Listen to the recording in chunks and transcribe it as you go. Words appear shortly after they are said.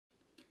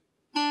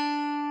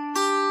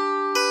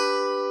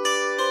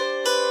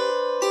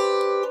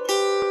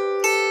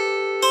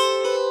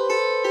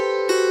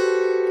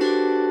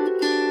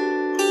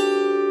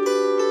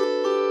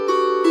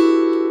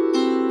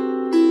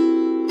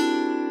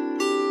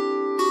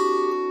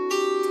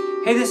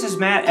Hey, this is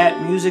Matt at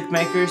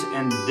Musicmakers,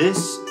 and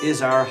this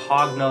is our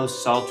Hognose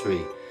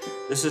Psaltery.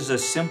 This is a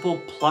simple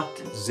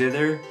plucked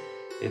zither.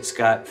 It's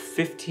got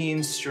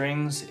 15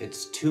 strings,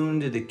 it's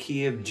tuned to the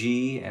key of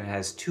G, and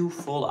has 2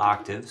 full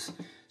octaves,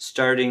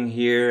 starting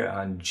here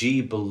on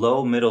G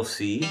below middle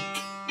C.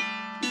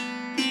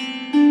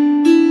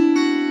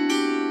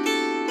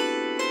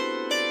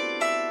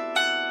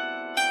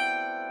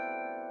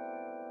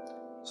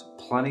 So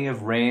plenty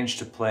of range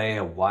to play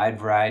a wide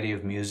variety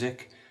of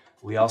music.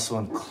 We also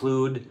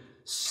include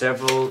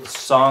several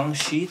song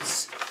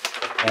sheets,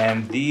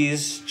 and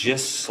these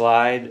just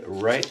slide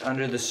right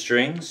under the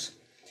strings.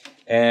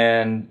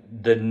 And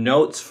the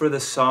notes for the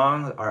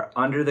song are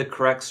under the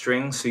correct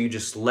strings, so you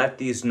just let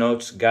these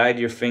notes guide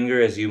your finger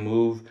as you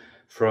move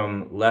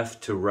from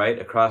left to right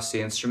across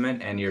the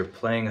instrument and you're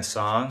playing a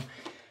song.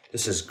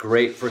 This is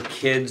great for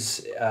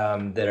kids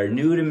that are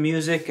new to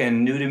music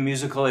and new to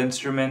musical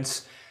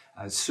instruments.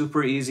 It's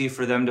super easy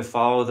for them to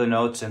follow the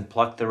notes and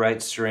pluck the right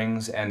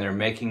strings, and they're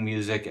making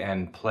music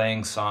and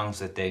playing songs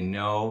that they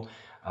know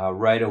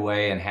right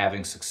away and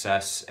having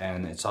success,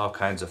 and it's all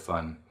kinds of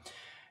fun.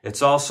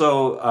 It's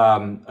also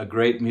a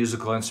great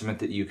musical instrument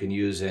that you can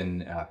use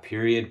in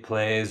period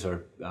plays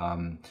or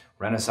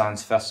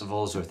Renaissance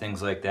festivals or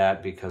things like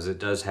that, because it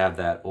does have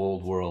that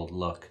old world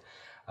look.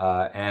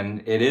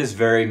 And it is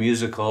very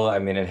musical. I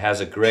mean, it has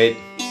a great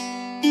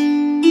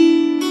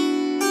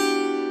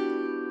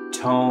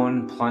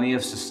tone, plenty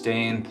of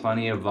sustain,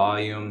 plenty of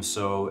volume,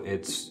 so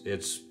it's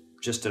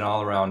just an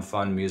all-around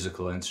fun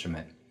musical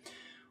instrument.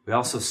 We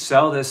also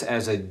sell this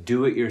as a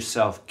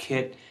do-it-yourself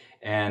kit,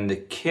 and the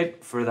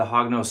kit for the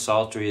Hognose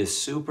Psaltery is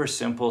super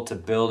simple to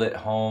build at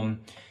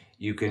home.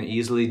 You can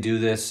easily do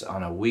this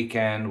on a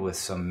weekend with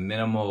some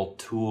minimal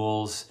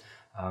tools.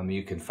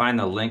 You can find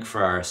the link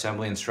for our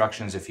assembly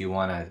instructions if you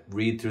want to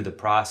read through the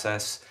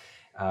process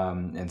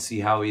and see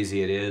how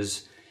easy it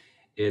is.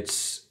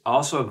 It's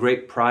also a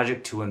great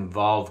project to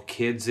involve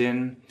kids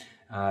in.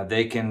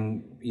 They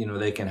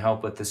can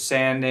help with the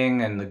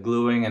sanding and the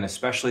gluing and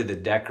especially the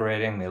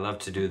decorating. They love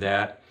to do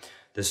that.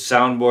 The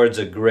soundboard's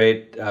a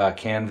great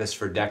canvas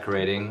for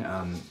decorating.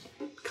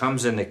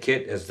 Comes in the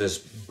kit as this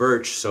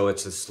birch, so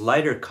it's this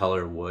lighter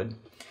color wood.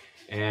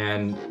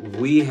 And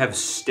we have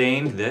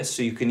stained this,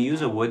 so you can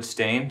use a wood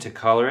stain to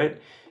color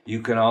it.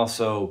 You can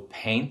also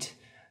paint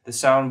the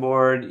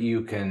soundboard.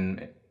 You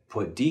can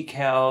put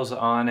decals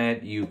on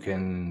it, you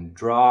can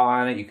draw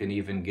on it, you can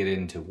even get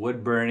into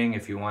wood burning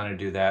if you want to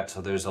do that. So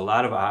there's a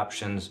lot of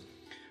options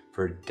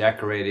for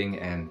decorating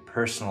and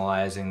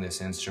personalizing this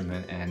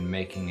instrument and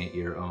making it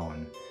your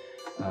own.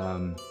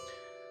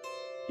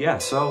 Yeah,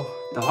 so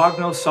the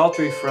Hognose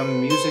Psaltery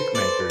from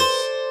Musicmakers.